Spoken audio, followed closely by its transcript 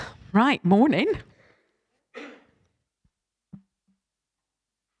Right, morning.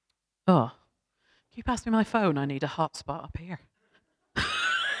 Oh, can you pass me my phone? I need a hotspot up here.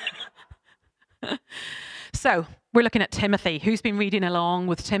 So, we're looking at Timothy. Who's been reading along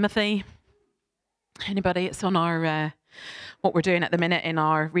with Timothy? Anybody? It's on our what we're doing at the minute in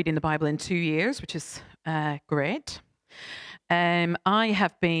our reading the Bible in 2 years, which is great. I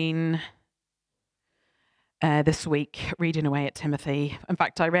have been this week reading away at Timothy. In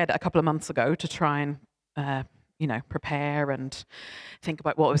fact, I read it a couple of months ago to try and prepare and think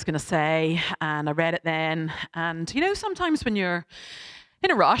about what I was going to say. And I read it then. And sometimes when you're in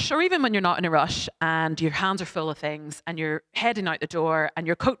a rush, or even when you're not in a rush, and your hands are full of things, and you're heading out the door, and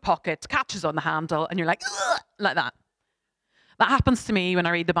your coat pocket catches on the handle, and you're like, "Ugh," like that. That happens to me when I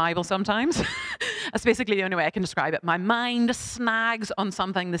read the Bible sometimes. That's basically the only way I can describe it. My mind snags on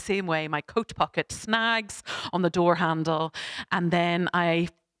something the same way my coat pocket snags on the door handle, and then I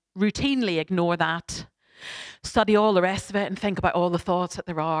routinely ignore that, study all the rest of it, and think about all the thoughts that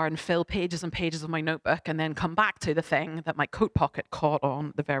there are, and fill pages and pages of my notebook, and then come back to the thing that my coat pocket caught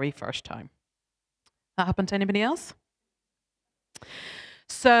on the very first time. That happened to anybody else?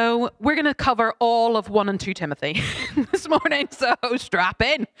 So we're going to cover all of 1 and 2 Timothy this morning, so strap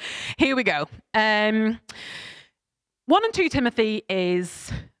in. Here we go. 1 and 2 Timothy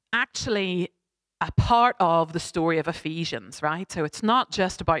is actually a part of the story of Ephesians, right? So it's not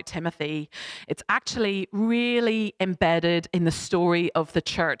just about Timothy. It's actually really embedded in the story of the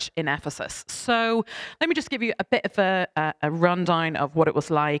church in Ephesus. So let me just give you a bit of a rundown of what it was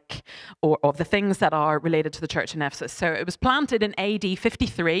like, or of the things that are related to the church in Ephesus. So it was planted in AD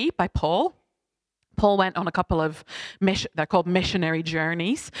 53 by Paul. Paul went on a couple of they're called missionary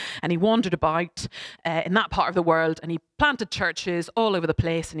journeys, and he wandered about in that part of the world, and he planted churches all over the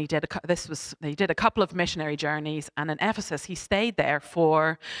place. And he did a couple of missionary journeys, and in Ephesus he stayed there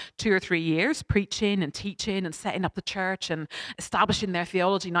for 2 or 3 years, preaching and teaching and setting up the church and establishing their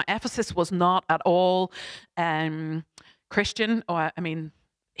theology. Now, Ephesus was not at all Christian,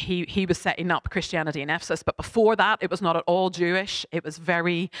 he was setting up Christianity in Ephesus, but before that, it was not at all Jewish. It was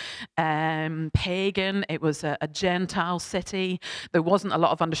very pagan. It was a Gentile city. There wasn't a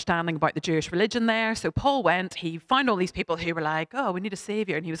lot of understanding about the Jewish religion there. So Paul went, he found all these people who were like, oh, we need a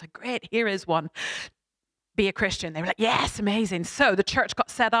savior. And he was like, great, here is one. Be a Christian. They were like, yes, amazing. So the church got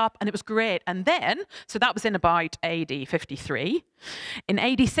set up and it was great. And then, so that was in about AD 53. In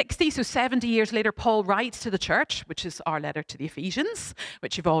AD 60, so 70 years later, Paul writes to the church, which is our letter to the Ephesians,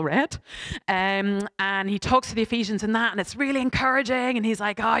 which you've all read. And he talks to the Ephesians in that, and it's really encouraging. And he's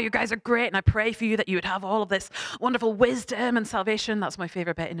like, oh, you guys are great. And I pray for you that you would have all of this wonderful wisdom and salvation. That's my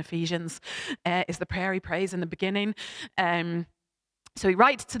favorite bit in Ephesians, is the prayer he prays in the beginning. So he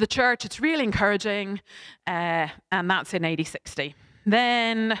writes to the church. It's really encouraging, and that's in AD 60.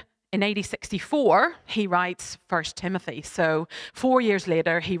 Then in AD 64, he writes 1 Timothy. So 4 years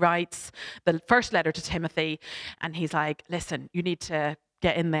later, he writes the first letter to Timothy, and he's like, listen, you need to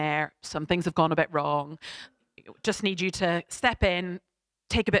get in there. Some things have gone a bit wrong. Just need you to step in,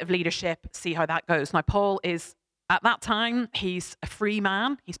 take a bit of leadership, see how that goes. Now, Paul is, at that time, he's a free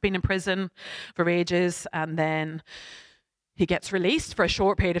man. He's been in prison for ages, and then he gets released for a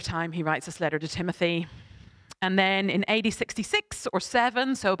short period of time. He writes this letter to Timothy. And then in AD 66 or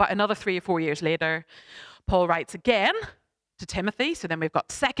 7, so about another 3 or 4 years later, Paul writes again to Timothy. So then we've got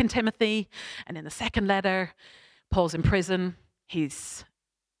 2 Timothy. And in the second letter, Paul's in prison. He's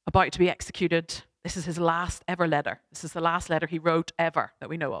about to be executed. This is his last ever letter. This is the last letter he wrote ever that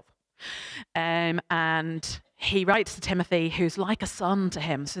we know of. And he writes to Timothy, who's like a son to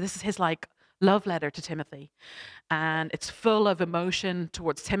him. So this is his love letter to Timothy, and it's full of emotion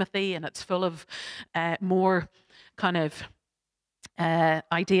towards Timothy, and it's full of more kind of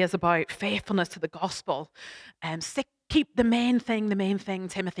ideas about faithfulness to the gospel. Keep the main thing,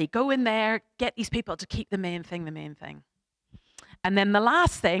 Timothy. Go in there, get these people to keep the main thing. And then the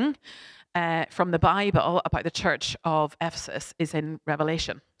last thing from the Bible about the church of Ephesus is in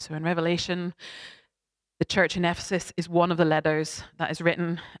Revelation. So in Revelation, the church in Ephesus is one of the letters that is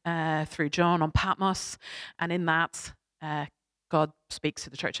written through John on Patmos. And in that, God speaks to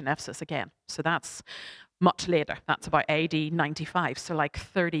the church in Ephesus again. So that's much later. That's about AD 95. So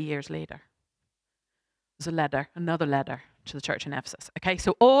 30 years later. There's another letter to the church in Ephesus. Okay,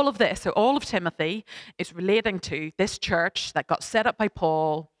 so all of this, so all of Timothy is relating to this church that got set up by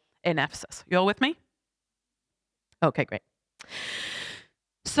Paul in Ephesus. You all with me? Okay, great.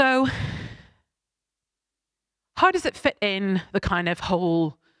 So how does it fit in the kind of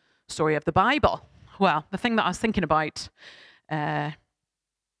whole story of the Bible? Well, the thing that I was thinking about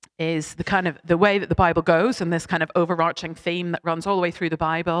is the way that the Bible goes, and this kind of overarching theme that runs all the way through the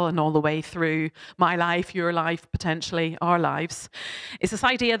Bible and all the way through my life, your life, potentially our lives, is this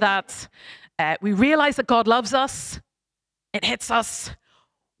idea that we realize that God loves us, it hits us,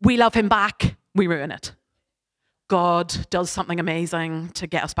 we love him back, we ruin it. God does something amazing to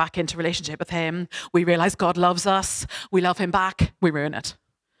get us back into relationship with him. We realize God loves us, we love him back, we ruin it.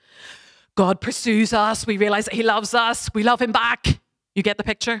 God pursues us, we realize that he loves us, we love him back. You get the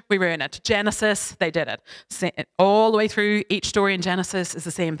picture? We ruin it. Genesis, they did it. All the way through each story in Genesis is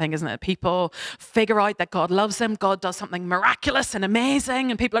the same thing, isn't it? People figure out that God loves them, God does something miraculous and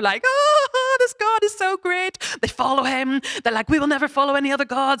amazing, and people are like, oh, this God is so great. They follow him. They're like, we will never follow any other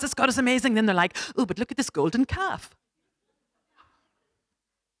gods. This God is amazing. Then they're like, oh, but look at this golden calf.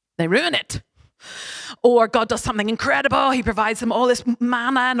 They ruin it. Or God does something incredible. He provides them all this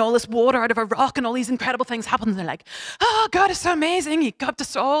manna and all this water out of a rock, and all these incredible things happen. And they're like, oh, God is so amazing. He kept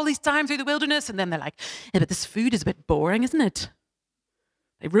us all these time through the wilderness. And then they're like, yeah, but this food is a bit boring, isn't it?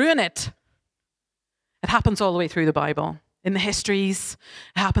 They ruin it. It happens all the way through the Bible. In the histories,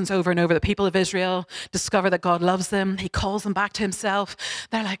 it happens over and over. The people of Israel discover that God loves them. He calls them back to himself.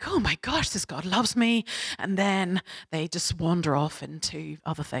 They're like, oh my gosh, this God loves me. And then they just wander off into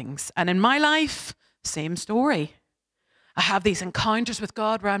other things. And in my life, same story. I have these encounters with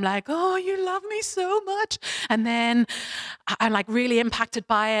God where I'm like, oh, you love me so much. And then I'm like really impacted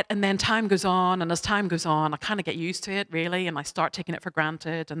by it. And then time goes on. And as time goes on, I kind of get used to it, really. And I start taking it for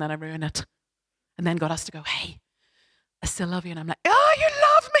granted. And then I ruin it. And then God has to go, hey, I still love you. And I'm like, oh, you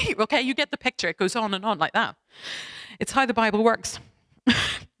love me. Okay, you get the picture. It goes on and on like that. It's how the Bible works.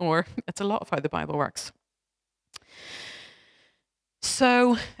 Or it's a lot of how the Bible works.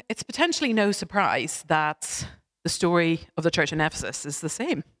 So it's potentially no surprise that the story of the church in Ephesus is the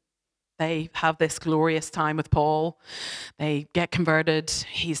same. They have this glorious time with Paul. They get converted.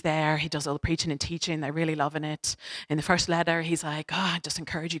 He's there. He does all the preaching and teaching. They're really loving it. In the first letter, he's like, oh, I just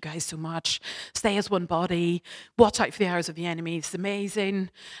encourage you guys so much. Stay as one body. Watch out for the arrows of the enemy. It's amazing.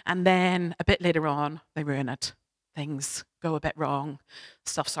 And then a bit later on, they ruin it. Things go a bit wrong.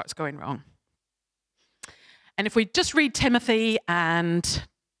 Stuff starts going wrong. And if we just read Timothy and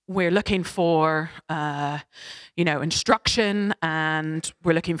we're looking for, instruction, and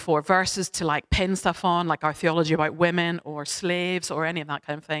we're looking for verses to like pin stuff on, like our theology about women or slaves or any of that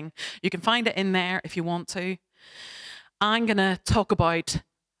kind of thing. You can find it in there if you want to. I'm going to talk about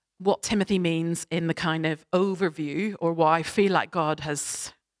what Timothy means in the kind of overview, or what I feel like God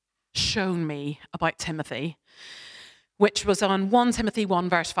has shown me about Timothy, which was on 1 Timothy 1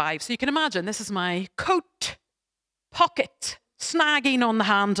 verse 5. So you can imagine this is my coat pocket, snagging on the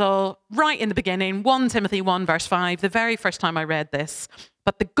handle right in the beginning, 1 Timothy 1 verse 5, the very first time I read this.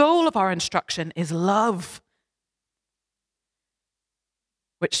 But the goal of our instruction is love,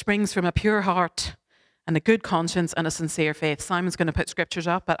 which springs from a pure heart and a good conscience and a sincere faith. Simon's going to put scriptures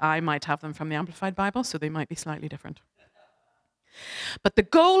up, but I might have them from the Amplified Bible, so they might be slightly different. But the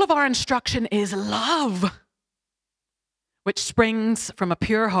goal of our instruction is love, which springs from a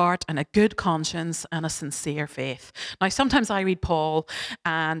pure heart and a good conscience and a sincere faith. Now, sometimes I read Paul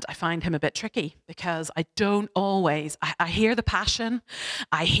and I find him a bit tricky because I don't always, I hear the passion,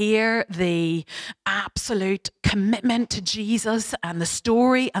 I hear the absolute commitment to Jesus and the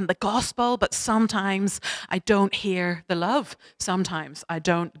story and the gospel, but sometimes I don't hear the love. Sometimes I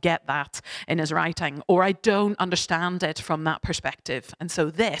don't get that in his writing, or I don't understand it from that perspective. And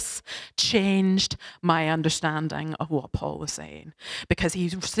so this changed my understanding of what Paul was saying, because he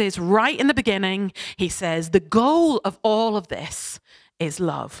says right in the beginning, he says the goal of all of this is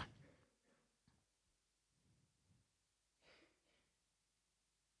love.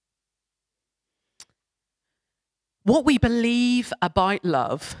 What we believe about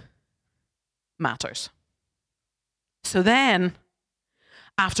love matters. So then,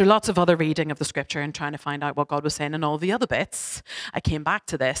 after lots of other reading of the scripture and trying to find out what God was saying and all the other bits, I came back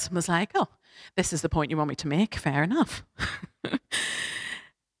to this and was like, oh, this is the point you want me to make? Fair enough.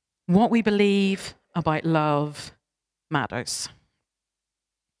 What we believe about love matters.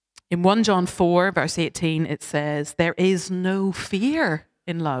 In 1 John 4, verse 18, it says, there is no fear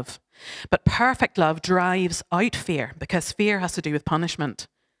in love, but perfect love drives out fear, because fear has to do with punishment.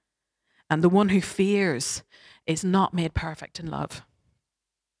 And the one who fears is not made perfect in love.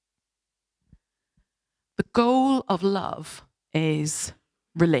 The goal of love is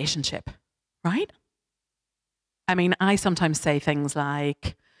relationship, right? I mean, I sometimes say things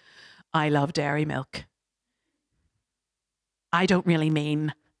like, I love dairy milk. I don't really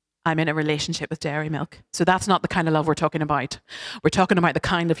mean I'm in a relationship with dairy milk. So that's not the kind of love we're talking about. We're talking about the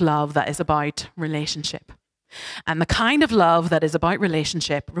kind of love that is about relationship. And the kind of love that is about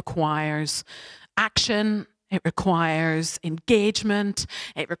relationship requires action, it requires engagement,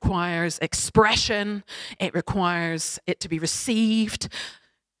 it requires expression, it requires it to be received.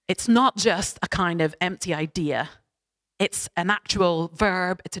 It's not just a kind of empty idea. It's an actual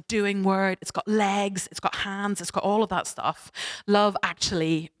verb, it's a doing word, it's got legs, it's got hands, it's got all of that stuff. Love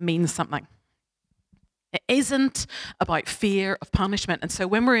actually means something. It isn't about fear of punishment. And so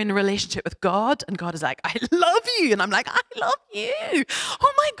when we're in a relationship with God and God is like, I love you, and I'm like, I love you.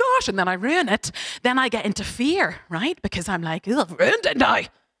 Oh my gosh. And then I ruin it. Then I get into fear, right? Because I'm like, I've ruined it now.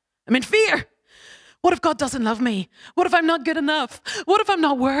 I'm in fear. What if God doesn't love me? What if I'm not good enough? What if I'm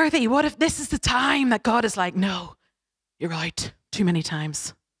not worthy? What if this is the time that God is like, no, you're right, too many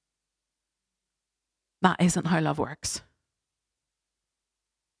times. That isn't how love works.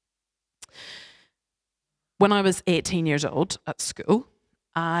 When I was 18 years old at school,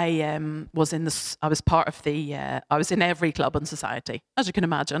 I was in every club in society, as you can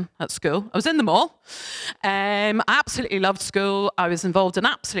imagine, at school. I was in them all. I absolutely loved school. I was involved in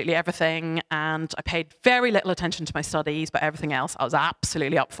absolutely everything, and I paid very little attention to my studies, but everything else I was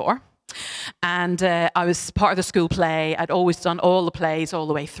absolutely up for. And I was part of the school play. I'd always done all the plays all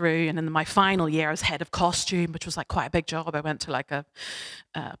the way through. And in my final year, I was head of costume, which was like quite a big job. I went to like a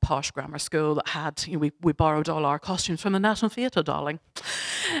posh grammar school that had, we borrowed all our costumes from the National Theatre, darling.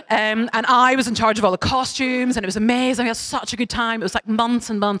 And I was in charge of all the costumes, and it was amazing. We had such a good time. It was like months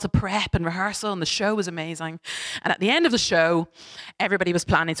and months of prep and rehearsal, and the show was amazing. And at the end of the show, everybody was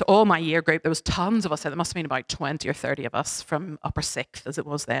planning. So all my year group, there was tons of us. There must have been about 20 or 30 of us from upper sixth, as it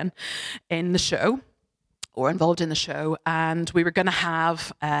was then, in the show, or involved in the show. And we were going to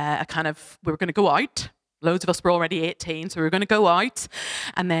have we were going to go out. Loads of us were already 18, so we were going to go out,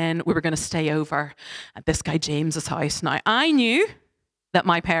 and then we were going to stay over at this guy James's house. Now, I knew that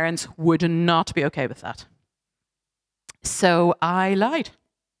my parents would not be okay with that. So I lied.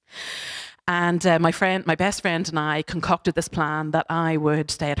 And my best friend and I concocted this plan that I would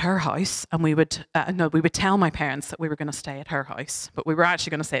stay at her house, and we would tell my parents that we were going to stay at her house, but we were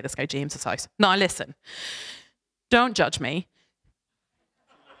actually going to stay at this guy James's house. Now listen, don't judge me.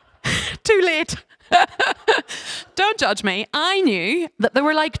 Too late. Don't judge me. I knew that there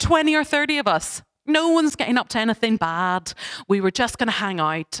were like 20 or 30 of us. No one's getting up to anything bad. We were just going to hang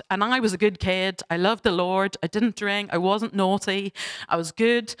out. And I was a good kid. I loved the Lord. I didn't drink. I wasn't naughty. I was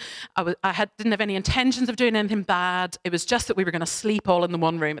good. Didn't have any intentions of doing anything bad. It was just that we were going to sleep all in the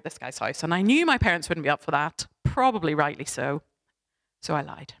one room at this guy's house. And I knew my parents wouldn't be up for that. Probably rightly so. So I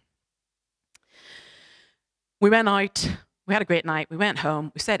lied. We went out. We had a great night. We went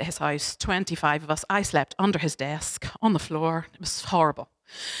home. We stayed at his house, 25 of us. I slept under his desk on the floor. It was horrible.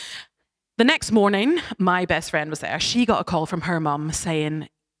 The next morning, my best friend was there. She got a call from her mum saying,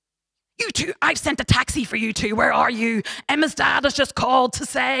 "You two, I've sent a taxi for you two. Where are you? Emma's dad has just called to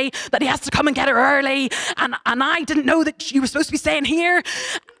say that he has to come and get her early. And I didn't know that you were supposed to be staying here.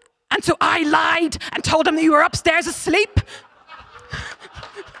 And so I lied and told him that you were upstairs asleep.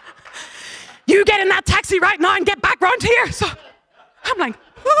 You get in that taxi right now and get back round here." So I'm like,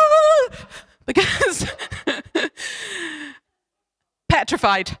 because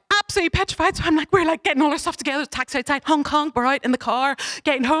petrified, absolutely petrified. So I'm like, we're like getting all our stuff together, taxi outside Hong Kong, we're out in the car,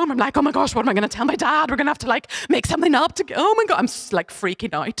 getting home. I'm like, oh my gosh, what am I going to tell my dad? We're going to have to like make something up to, oh my God. I'm like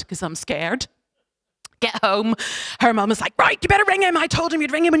freaking out because I'm scared. Get home, her mum was like, right, you better ring him. I told him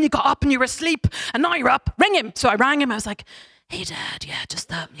you'd ring him when you got up and you were asleep, and now you're up, ring him. So I rang him. I was like, hey Dad, yeah, just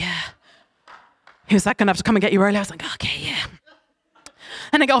that, yeah. He was like, gonna have to come and get you early. I was like, okay, yeah.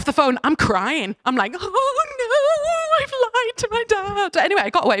 And I get off the phone, I'm crying. I'm like, oh no, I've lied to my dad. Anyway, I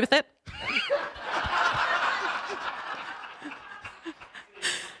got away with it.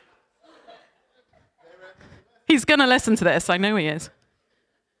 He's gonna listen to this, I know he is.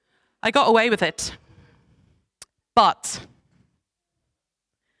 I got away with it. But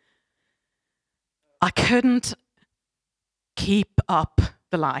I couldn't keep up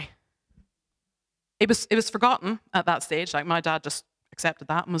the lie. It was forgotten at that stage. Like my dad just accepted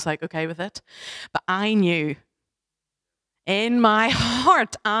that and was like okay with it. But I knew, in my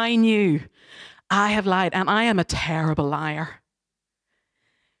heart, I knew I have lied, and I am a terrible liar.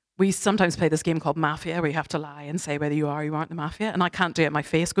 We sometimes play this game called Mafia, where you have to lie and say whether you are or you aren't the Mafia. And I can't do it. My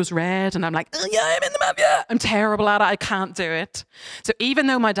face goes red, and I'm like, oh yeah, I'm in the Mafia. I'm terrible at it. I can't do it. So even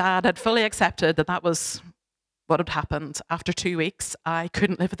though my dad had fully accepted that that was what had happened, after 2 weeks, I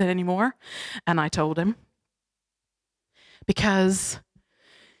couldn't live with it anymore. And I told him. Because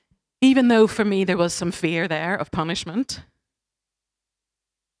even though for me there was some fear there of punishment,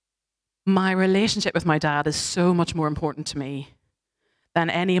 my relationship with my dad is so much more important to me than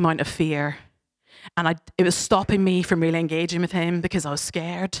any amount of fear And it was stopping me from really engaging with him because I was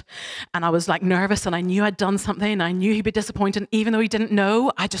scared. And I was like nervous, and I knew I'd done something. I knew he'd be disappointed. Even though he didn't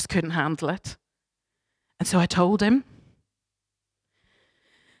know, I just couldn't handle it. And so I told him.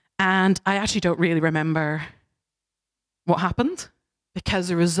 And I actually don't really remember what happened, because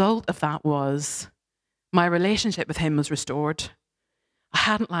the result of that was my relationship with him was restored. I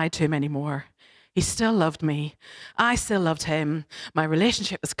hadn't lied to him anymore. He still loved me. I still loved him. My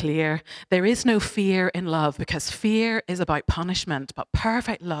relationship was clear. There is no fear in love, because fear is about punishment, but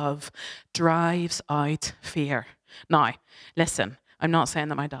perfect love drives out fear. Now, listen, I'm not saying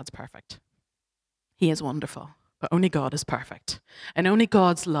that my dad's perfect. He is wonderful, but only God is perfect. And only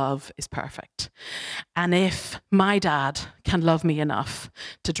God's love is perfect. And if my dad can love me enough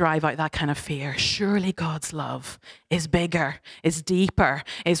to drive out that kind of fear, surely God's love is bigger, is deeper,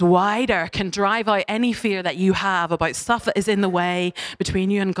 is wider, can drive out any fear that you have about stuff that is in the way between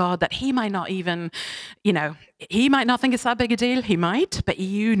you and God that he might not even, he might not think it's that big a deal. He might, but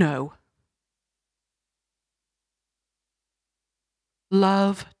you know.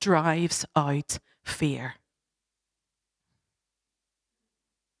 Love drives out fear.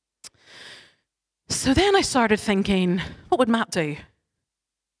 So then I started thinking, what would Matt do?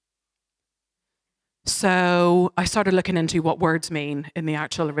 So I started looking into what words mean in the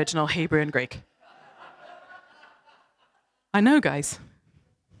actual original Hebrew and Greek. I know, guys.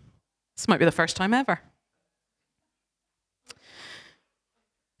 This might be the first time ever.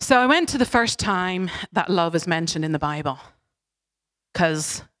 So I went to the first time that love is mentioned in the Bible,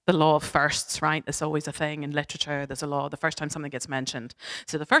 because the law of firsts, right? There's always a thing in literature. There's a law. The first time something gets mentioned.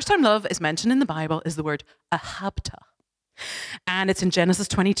 So the first time love is mentioned in the Bible is the word ahabta. And it's in Genesis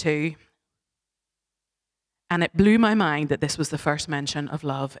 22. And it blew my mind that this was the first mention of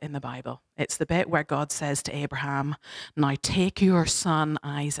love in the Bible. It's the bit where God says to Abraham, now take your son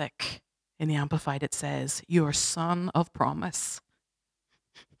Isaac. In the Amplified it says, your son of promise.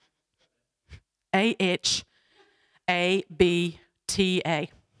 A-H-A-B-T-A.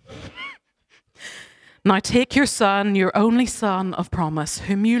 Now take your son, your only son of promise,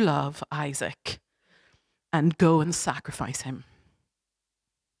 whom you love, Isaac, and go and sacrifice him.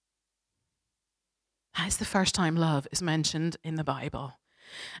 That is the first time love is mentioned in the Bible.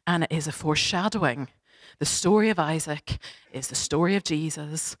 And it is a foreshadowing. The story of Isaac is the story of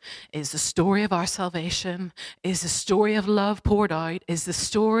Jesus, is the story of our salvation, is the story of love poured out, is the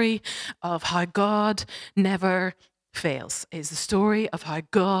story of how God never fails, is the story of how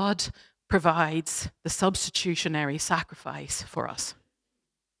God provides the substitutionary sacrifice for us.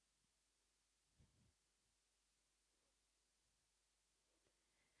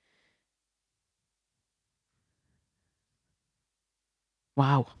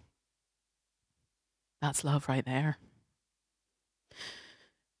 Wow. That's love right there.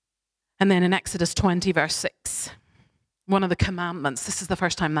 And then in Exodus 20, verse 6, one of the commandments, this is the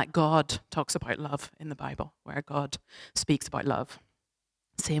first time that God talks about love in the Bible, where God speaks about love.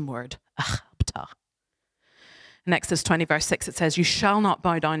 Same word, achabta. In Exodus 20, verse 6, it says, you shall not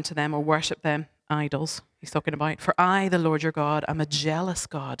bow down to them or worship them, idols. He's talking about, for I, the Lord your God, am a jealous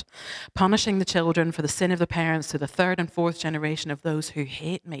God, punishing the children for the sin of the parents to the third and fourth generation of those who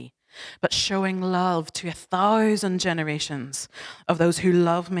hate me, but showing love to 1,000 generations of those who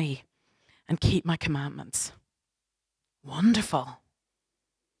love me and keep my commandments. Wonderful.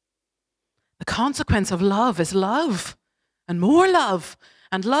 The consequence of love is love, and more love,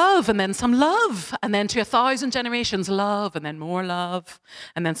 and love, and then some love, and then to 1,000 generations, love, and then more love,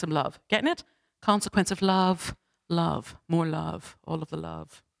 and then some love. Getting it? Consequence of love, love, more love, all of the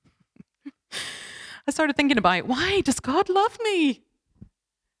love. I started thinking about, why does God love me?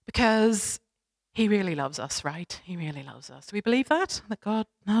 Because he really loves us, right? He really loves us. Do we believe that? That God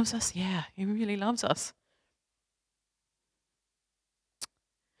loves us? Yeah, he really loves us.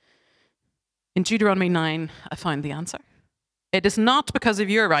 In Deuteronomy 9, I found the answer. It is not because of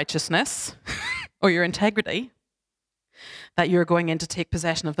your righteousness or your integrity that you're going in to take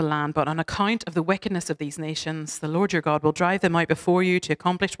possession of the land, but on account of the wickedness of these nations, the Lord your God will drive them out before you to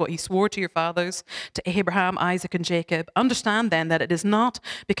accomplish what he swore to your fathers, to Abraham, Isaac, and Jacob. Understand then that it is not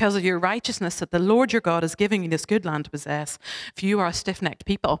because of your righteousness that the Lord your God is giving you this good land to possess, for you are a stiff-necked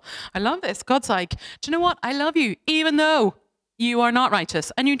people. I love this. God's like, do you know what? I love you, even though you are not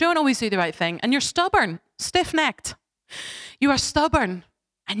righteous, and you don't always do the right thing, and you're stubborn, stiff-necked. You are stubborn.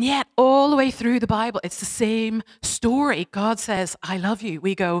 And yet, all the way through the Bible, it's the same story. God says, I love you.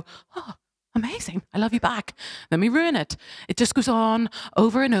 We go, oh, amazing. I love you back. Then we ruin it. It just goes on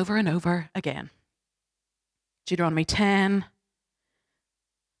over and over and over again. Deuteronomy 10,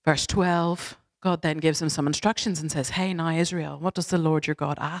 verse 12. God then gives him some instructions and says, hey, now Israel, what does the Lord your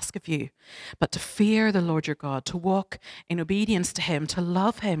God ask of you? But to fear the Lord your God, to walk in obedience to him, to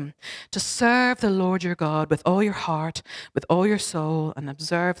love him, to serve the Lord your God with all your heart, with all your soul, and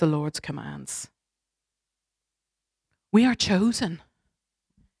observe the Lord's commands. We are chosen.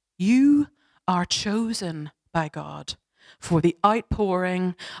 You are chosen by God for the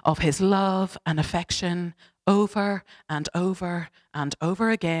outpouring of his love and affection over and over and over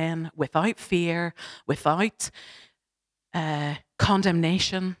again, without fear, without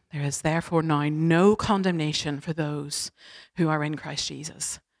condemnation. There is therefore now no condemnation for those who are in Christ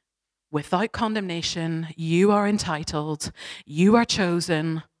Jesus. Without condemnation, you are entitled, you are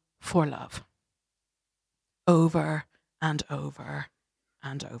chosen for love. Over and over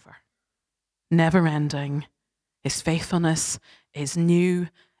and over. Never ending. His faithfulness is new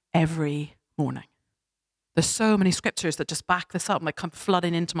every morning. There's so many scriptures that just back this up, like come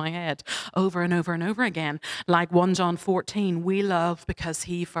flooding into my head over and over and over again. Like 1 John 14, we love because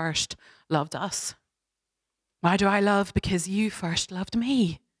he first loved us. Why do I love? Because you first loved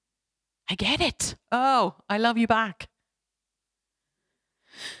me. I get it. Oh, I love you back.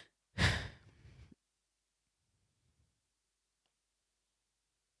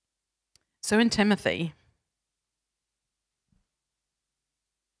 So in Timothy,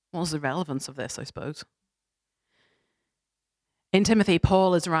 what was the relevance of this, I suppose? In Timothy,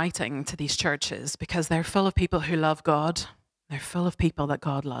 Paul is writing to these churches because they're full of people who love God. They're full of people that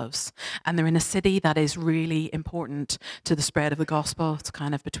God loves. And they're in a city that is really important to the spread of the gospel. It's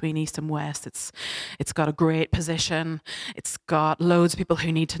kind of between east and west. It's got a great position. It's got loads of people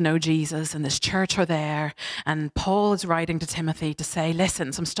who need to know Jesus, and this church are there. And Paul is writing to Timothy to say,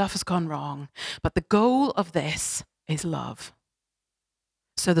 listen, some stuff has gone wrong, but the goal of this is love.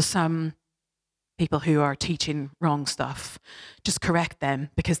 So there's some people who are teaching wrong stuff, just correct them,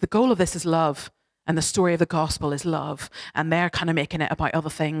 because the goal of this is love, and the story of the gospel is love, and they're kind of making it about other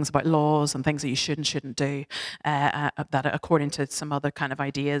things, about laws and things that you should and shouldn't do, that according to some other kind of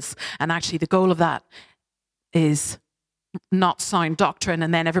ideas. And actually the goal of that is not sound doctrine,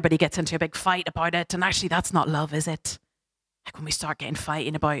 and then everybody gets into a big fight about it, and actually that's not love, is it? Like when we start getting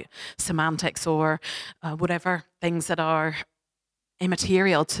fighting about semantics or whatever, things that are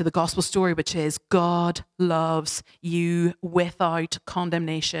immaterial to the gospel story, which is God loves you without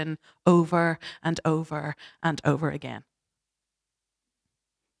condemnation over and over and over again.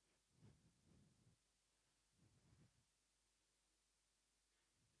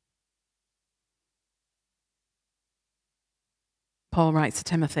 Paul writes to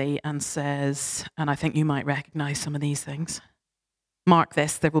Timothy and says, and I think you might recognize some of these things. Mark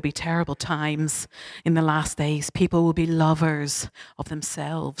this, there will be terrible times in the last days. People will be lovers of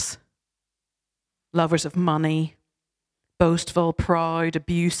themselves, lovers of money, boastful, proud,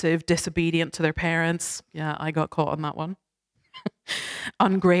 abusive, disobedient to their parents. Yeah, I got caught on that one.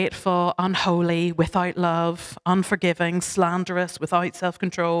 Ungrateful, unholy, without love, unforgiving, slanderous, without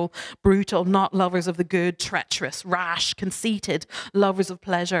self-control, brutal, not lovers of the good, treacherous, rash, conceited, lovers of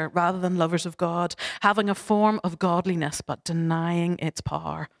pleasure rather than lovers of God, having a form of godliness but denying its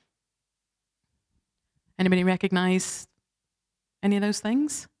power. Anybody recognize any of those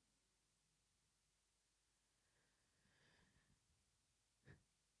things?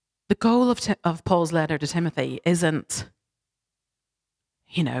 The goal of Paul's letter to Timothy isn't,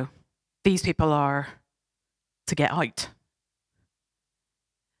 these people are to get out.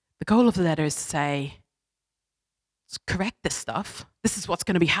 The goal of the letter is to say, let's correct this stuff. This is what's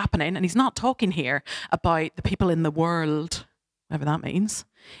going to be happening. And he's not talking here about the people in the world, whatever that means.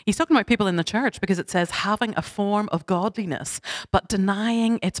 He's talking about people in the church, because it says having a form of godliness, but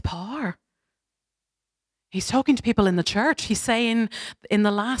denying its power. He's talking to people in the church. He's saying in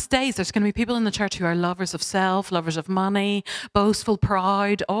the last days, there's going to be people in the church who are lovers of self, lovers of money, boastful,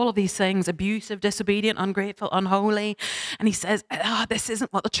 proud, all of these things, abusive, disobedient, ungrateful, unholy. And he says, this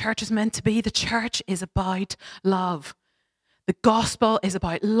isn't what the church is meant to be. The church is about love. The gospel is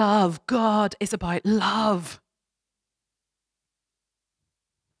about love. God is about love.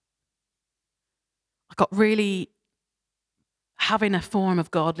 I got really having a form of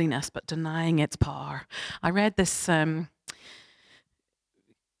godliness but denying its power. I read this, I'm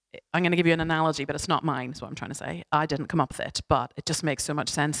going to give you an analogy, but it's not mine, is what I'm trying to say. I didn't come up with it, but it just makes so much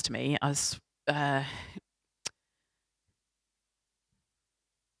sense to me.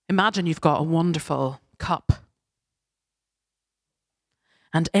 Imagine you've got a wonderful cup,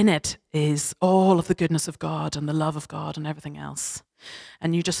 and in it is all of the goodness of God and the love of God and everything else.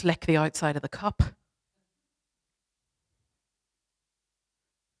 And you just lick the outside of the cup.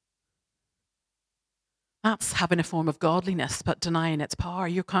 That's having a form of godliness, but denying its power.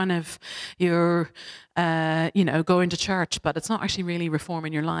 You're going to church, but it's not actually really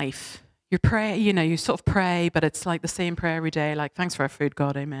reforming your life. You pray, you sort of pray, but it's like the same prayer every day, like, thanks for our food,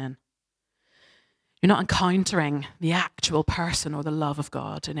 God, amen. You're not encountering the actual person or the love of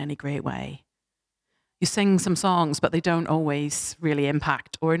God in any great way. You sing some songs, but they don't always really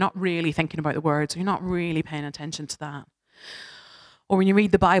impact, or you're not really thinking about the words, or you're not really paying attention to that. Or when you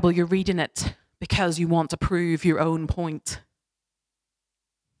read the Bible, you're reading it because you want to prove your own point.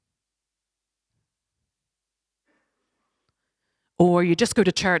 Or you just go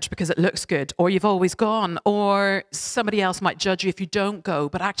to church because it looks good, or you've always gone, or somebody else might judge you if you don't go,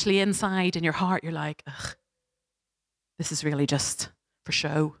 but actually inside in your heart you're like, ugh, this is really just for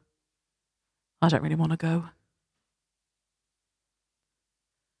show. I don't really want to go.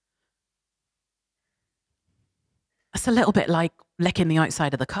 It's a little bit like licking the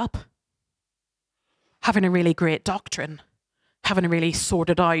outside of the cup. Having a really great doctrine, having a really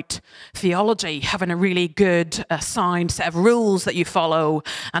sorted out theology, having a really good, sound set of rules that you follow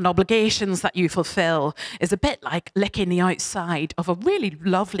and obligations that you fulfill is a bit like licking the outside of a really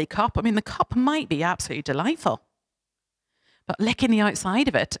lovely cup. I mean, the cup might be absolutely delightful, but licking the outside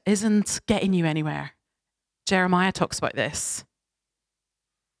of it isn't getting you anywhere. Jeremiah talks about this.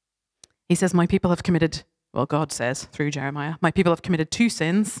 He says, my people have committed, well, God says through Jeremiah, my people have committed 2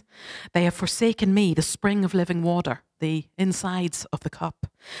 sins. They have forsaken me, the spring of living water, the insides of the cup,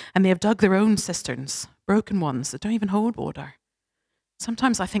 and they have dug their own cisterns, broken ones that don't even hold water.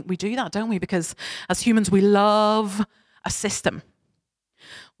 Sometimes I think we do that, don't we? Because as humans, we love a system.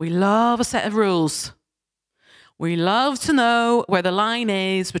 We love a set of rules. We love to know where the line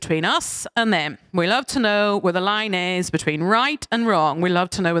is between us and them. We love to know where the line is between right and wrong. We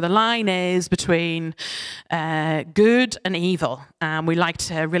love to know where the line is between good and evil. And we like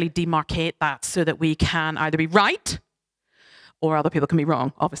to really demarcate that so that we can either be right or other people can be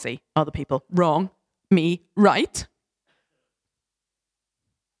wrong. Obviously, other people wrong, me right.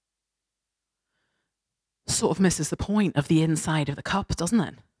 Sort of misses the point of the inside of the cup, doesn't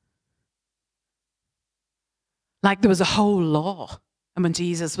it? Like there was a whole law. And when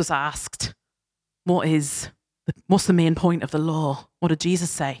Jesus was asked, what's the main point of the law? What did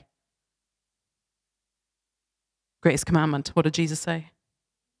Jesus say? Greatest commandment. What did Jesus say?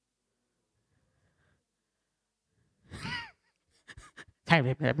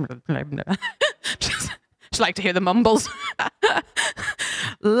 Just like to hear the mumbles.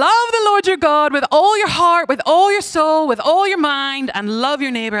 Love the Lord your God with all your heart, with all your soul, with all your mind, and love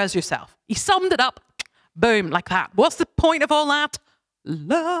your neighbor as yourself. He summed it up. Boom, like that. What's the point of all that?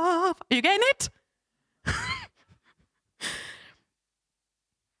 Love. Are you getting it?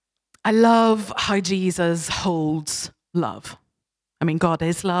 I love how Jesus holds love. I mean, God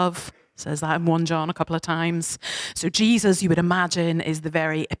is love. Says that in 1 John a couple of times. So Jesus, you would imagine, is the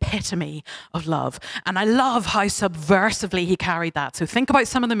very epitome of love. And I love how subversively he carried that. So think about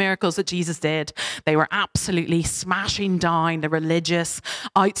some of the miracles that Jesus did. They were absolutely smashing down the religious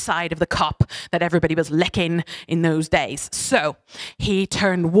outside of the cup that everybody was licking in those days. So he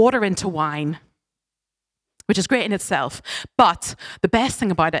turned water into wine, which is great in itself. But the best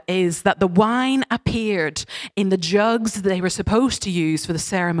thing about it is that the wine appeared in the jugs they were supposed to use for the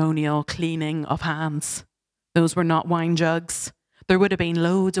ceremonial cleaning of hands. Those were not wine jugs. There would have been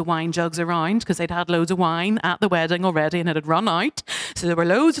loads of wine jugs around because they'd had loads of wine at the wedding already and it had run out. So there were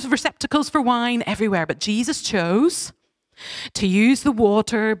loads of receptacles for wine everywhere. But Jesus chose to use the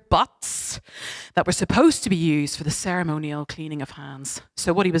water butts that were supposed to be used for the ceremonial cleaning of hands.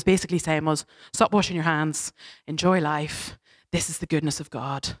 So what he was basically saying was, stop washing your hands, enjoy life. This is the goodness of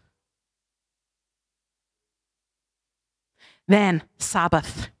God. Then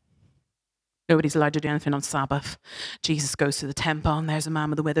Sabbath. Nobody's allowed to do anything on Sabbath. Jesus goes to the temple and there's a man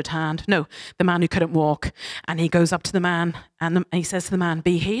with a withered hand. No, the man who couldn't walk. And he goes up to the man and he says to the man,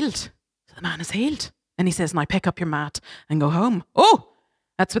 be healed. So the man is healed. And he says, now pick up your mat and go home. Oh,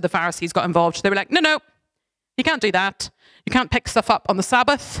 that's where the Pharisees got involved. They were like, no, you can't do that. You can't pick stuff up on the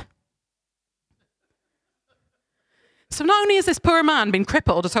Sabbath. So not only has this poor man been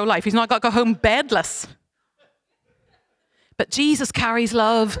crippled his whole life, he's not got to go home bedless. But Jesus carries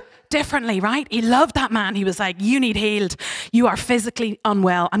love differently, right? He loved that man. He was like, you need healed. You are physically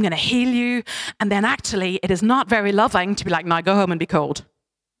unwell. I'm going to heal you. And then actually, it is not very loving to be like, now go home and be cold.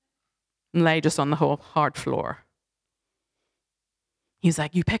 And lay just on the whole hard floor. He's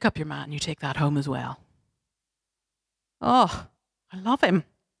like, you pick up your mat and you take that home as well. Oh, I love him.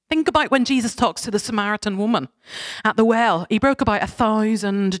 Think about when Jesus talks to the Samaritan woman at the well. He broke about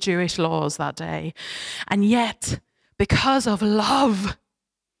 1,000 Jewish laws that day. And yet, because of love,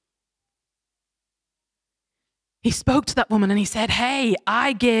 He spoke to that woman and he said, hey,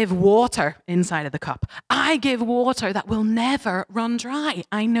 I give water inside of the cup. I give water that will never run dry.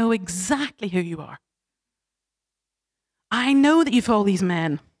 I know exactly who you are. I know that you've all these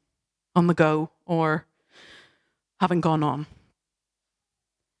men on the go or haven't gone on.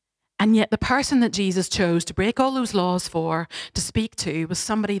 And yet the person that Jesus chose to break all those laws for, to speak to, was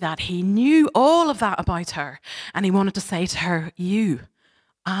somebody that he knew all of that about her. And he wanted to say to her,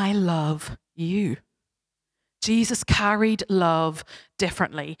 I love you. Jesus carried love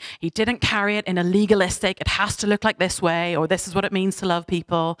differently. He didn't carry it in a legalistic, it has to look like this way, or this is what it means to love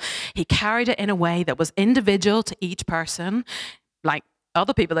people. He carried it in a way that was individual to each person. Like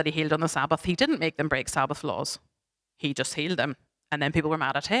other people that he healed on the Sabbath, he didn't make them break Sabbath laws. He just healed them. And then people were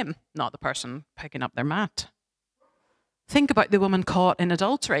mad at him, not the person picking up their mat. Think about the woman caught in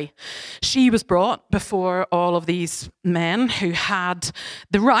adultery. She was brought before all of these men who had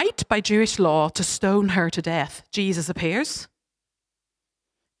the right by Jewish law to stone her to death. Jesus appears,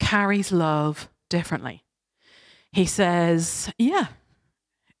 carries love differently. He says,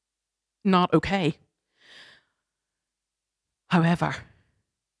 not okay. However,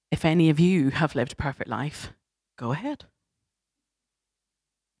 if any of you have lived a perfect life, go ahead.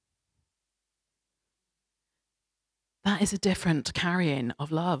 That is a different carrying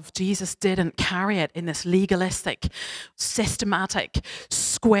of love. Jesus didn't carry it in this legalistic, systematic,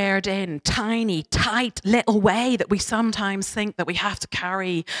 squared in, tiny, tight little way that we sometimes think that we have to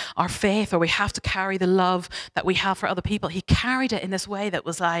carry our faith or we have to carry the love that we have for other people. He carried it in this way that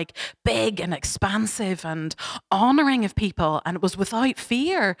was like big and expansive and honoring of people, and it was without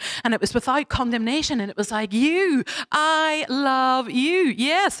fear and it was without condemnation, and it was like, I love you.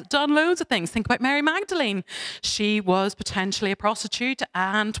 Yes, done loads of things. Think about Mary Magdalene. She was potentially a prostitute,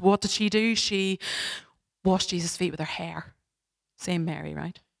 and what did she do? She washed Jesus' feet with her hair. Same Mary,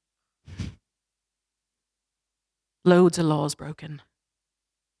 right? Loads of laws broken.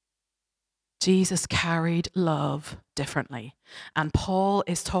 Jesus carried love differently. And Paul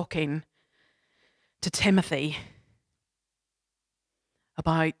is talking to Timothy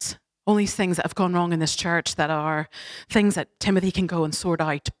about all these things that have gone wrong in this church that are things that Timothy can go and sort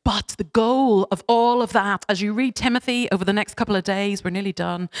out. But the goal of all of that, as you read Timothy over the next couple of days, we're nearly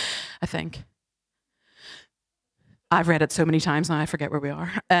done, I think. I've read it so many times now, I forget where we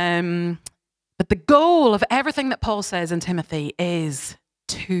are. But the goal of everything that Paul says in Timothy is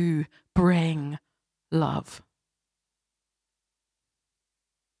to bring love.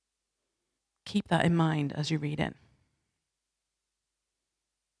 Keep that in mind as you read it.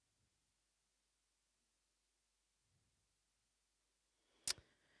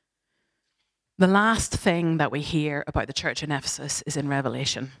 The last thing that we hear about the church in Ephesus is in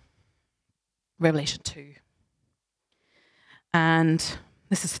Revelation 2. And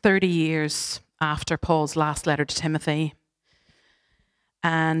this is 30 years after Paul's last letter to Timothy.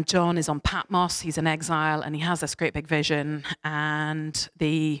 And John is on Patmos, he's in exile, and he has this great big vision. And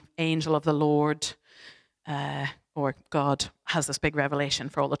the angel of the Lord, or God, has this big revelation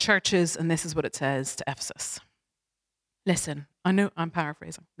for all the churches. And this is what it says to Ephesus. Listen, I know I'm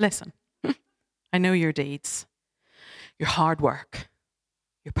paraphrasing. Listen. I know your deeds, your hard work,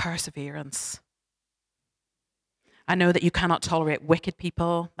 your perseverance. I know that you cannot tolerate wicked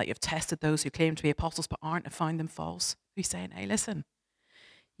people, that you've tested those who claim to be apostles but aren't and found them false. He's saying, hey, listen,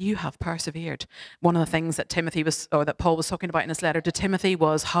 you have persevered. One of the things that that Paul was talking about in his letter to Timothy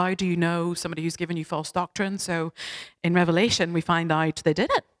was, how do you know somebody who's given you false doctrine? So in Revelation, we find out they did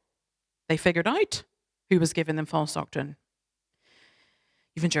it. They figured out who was giving them false doctrine.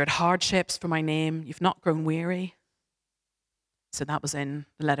 You've endured hardships for my name. You've not grown weary. So that was in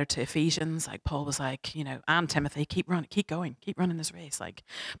the letter to Ephesians. Like Paul was like, and Timothy, keep running, keep going, keep running this race. Like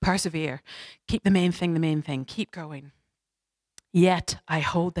persevere, keep the main thing, keep going. Yet I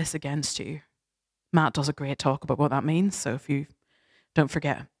hold this against you. Matt does a great talk about what that means. So if you don't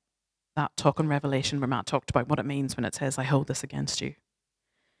forget that talk on Revelation where Matt talked about what it means when it says, I hold this against you.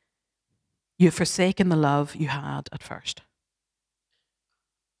 You've forsaken the love you had at first.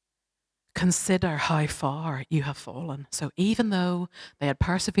 Consider how far you have fallen. So even though they had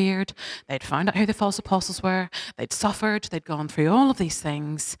persevered, they'd found out who the false apostles were, they'd suffered, they'd gone through all of these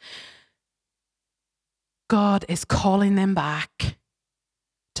things, God is calling them back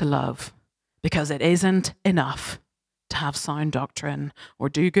to love, because it isn't enough to have sound doctrine or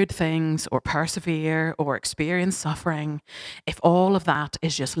do good things or persevere or experience suffering if all of that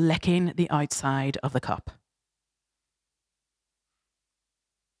is just licking the outside of the cup.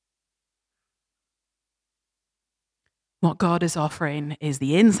 What God is offering is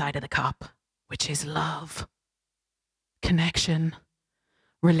the inside of the cup, which is love, connection,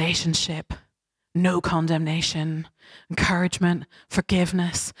 relationship, no condemnation, encouragement,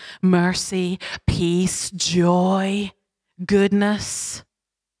 forgiveness, mercy, peace, joy, goodness.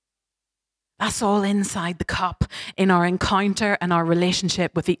 That's all inside the cup in our encounter and our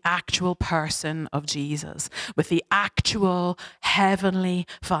relationship with the actual person of Jesus, with the actual Heavenly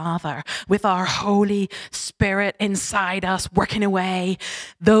Father, with our Holy Spirit inside us working away.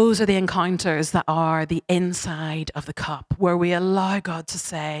 Those are the encounters that are the inside of the cup, where we allow God to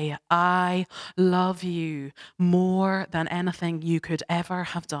say, I love you more than anything you could ever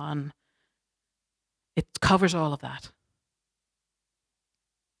have done. It covers all of that.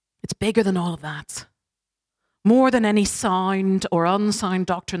 It's bigger than all of that. More than any sound or unsound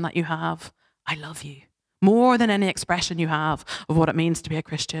doctrine that you have, I love you. More than any expression you have of what it means to be a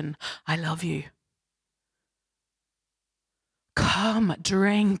Christian, I love you. Come,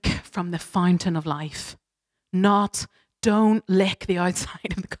 drink from the fountain of life. Don't lick the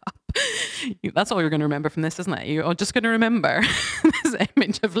outside of the cup. That's all you're going to remember from this, isn't it? You're just going to remember this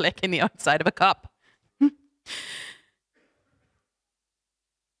image of licking the outside of a cup.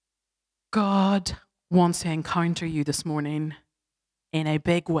 God wants to encounter you this morning in a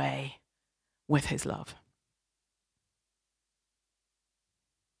big way with his love.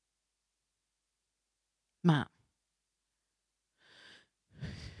 Matt.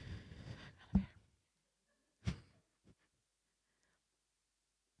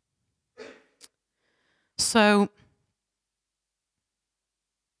 So,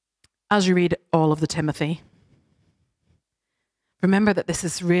 as you read all of the Timothy, remember that this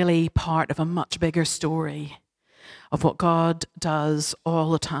is really part of a much bigger story of what God does all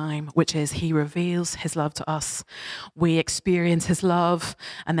the time, which is he reveals his love to us. We experience his love,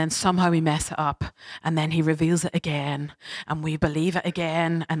 and then somehow we mess it up, and then he reveals it again, and we believe it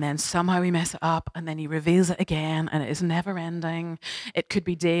again, and then somehow we mess it up, and then he reveals it again, and it is never ending. It could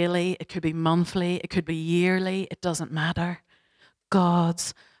be daily, it could be monthly, it could be yearly, it doesn't matter.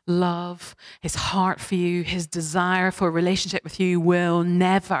 God's love, his heart for you, his desire for a relationship with you will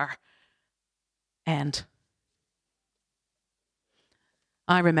never end.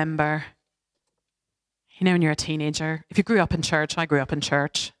 I remember, when you're a teenager, if you grew up in church, I grew up in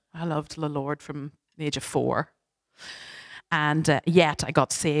church. I loved the Lord from the age of 4. And yet I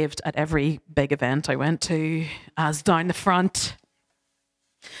got saved at every big event I went to, as down the front,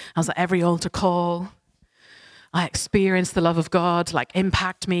 as at every altar call. I experienced the love of God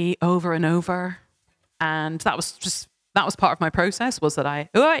impact me over and over. And that was part of my process, was that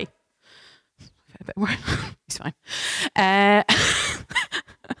he's fine.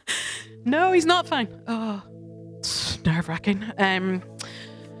 No, he's not fine. Oh, it's nerve-wracking.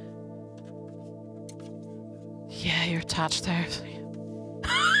 Yeah, you're attached there.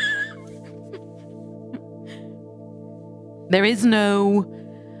 There is no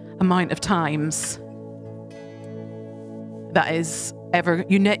amount of times that is ever,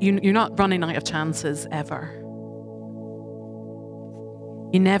 you're not running out of chances ever.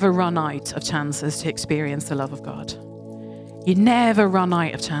 You never run out of chances to experience the love of God. You never run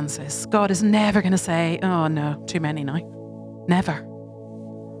out of chances. God is never going to say, oh no, too many now. Never.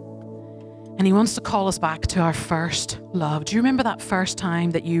 And he wants to call us back to our first love. Do you remember that first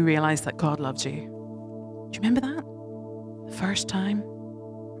time that you realized that God loved you? Do you remember that? The first time?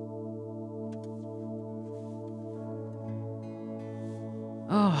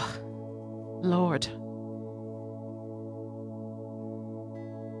 Oh, Lord.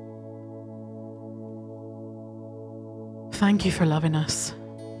 Thank you for loving us.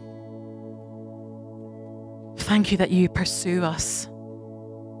 Thank you that you pursue us.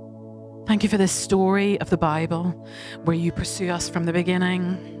 Thank you for this story of the Bible where you pursue us from the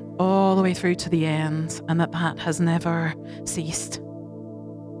beginning all the way through to the end, and that has never ceased.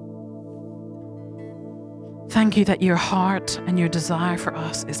 Thank you that your heart and your desire for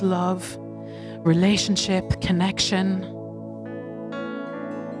us is love, relationship, connection,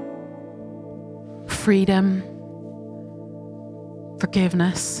 freedom,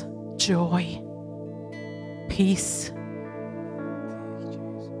 forgiveness, joy, peace.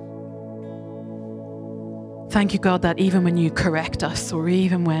 Thank you, God, that even when you correct us, or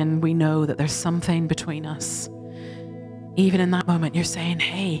even when we know that there's something between us, even in that moment, you're saying,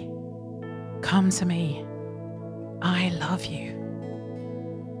 hey, come to me. I love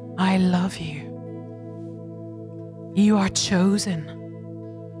you. I love you. You are chosen.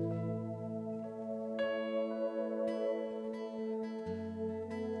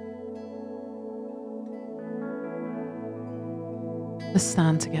 Let's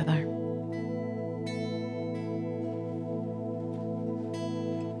stand together.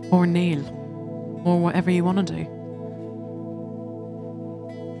 Or kneel, or whatever you want to do.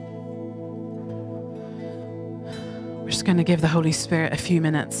 going to give the Holy Spirit a few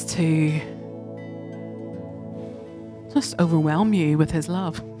minutes to just overwhelm you with his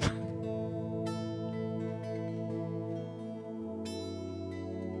love.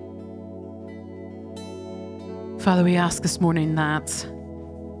 Father, we ask this morning that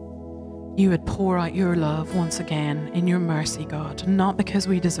you would pour out your love once again in your mercy, God, not because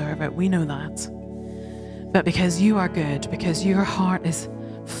we deserve it, we know that, but because you are good, because your heart is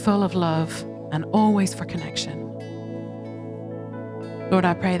full of love and always for connection. Lord,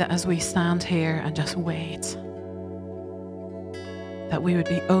 I pray that as we stand here and just wait, that we would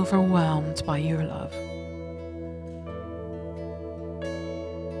be overwhelmed by your love.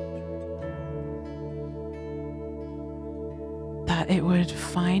 That it would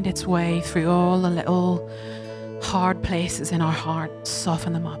find its way through all the little hard places in our heart,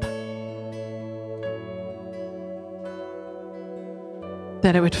 soften them up.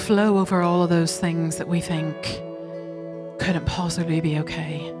 That it would flow over all of those things that we think couldn't possibly be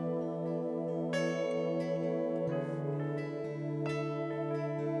okay.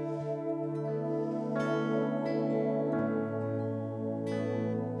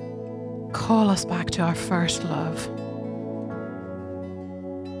 Call us back to our first love.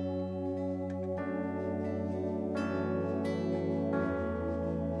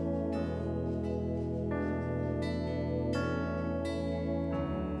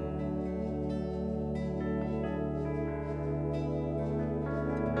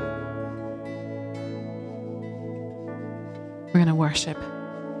 We're going to worship.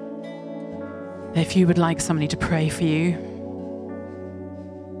 If you would like somebody to pray for you,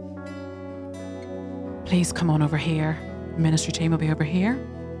 please come on over here. The ministry team will be over here.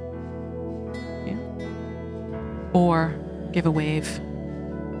 Yeah. Or give a wave.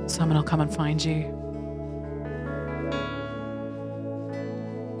 Someone will come and find you.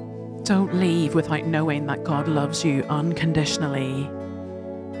 Don't leave without knowing that God loves you unconditionally,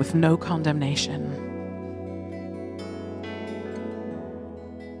 with no condemnation.